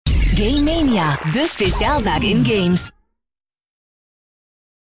Game Mania, de speciaalzaak in games.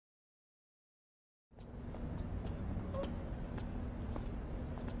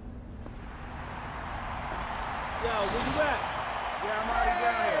 Yo, where you at? Yeah, I'm already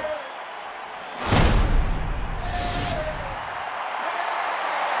down here.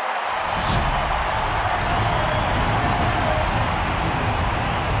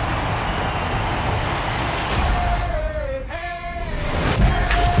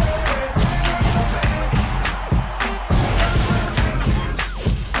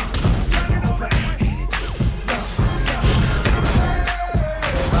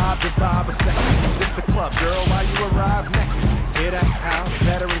 Club, girl, while you arrive next. Hear that house,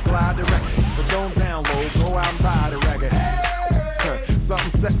 veteran glide direct. But don't download, go out and buy the record.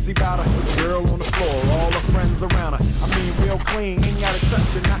 Something sexy about her, girl on the floor, all her friends around her. I mean, real clean, ain't gotta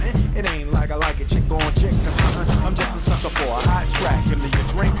touch or nothing. It ain't like I like it, chick on chick or something. I'm just a sucker for a hot track. And then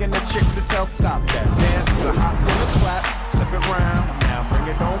you're drinking the chick to tell stop that. Dance is a hot little clap, flip it round. Now bring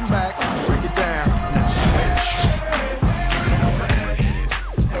it on back, break it down. Now switch.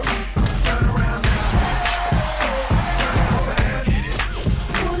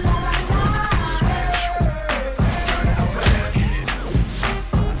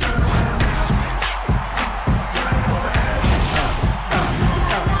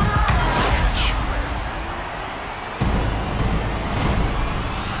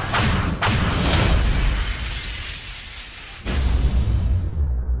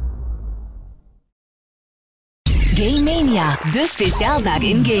 Game Mania, de speciaalzaak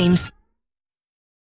in games.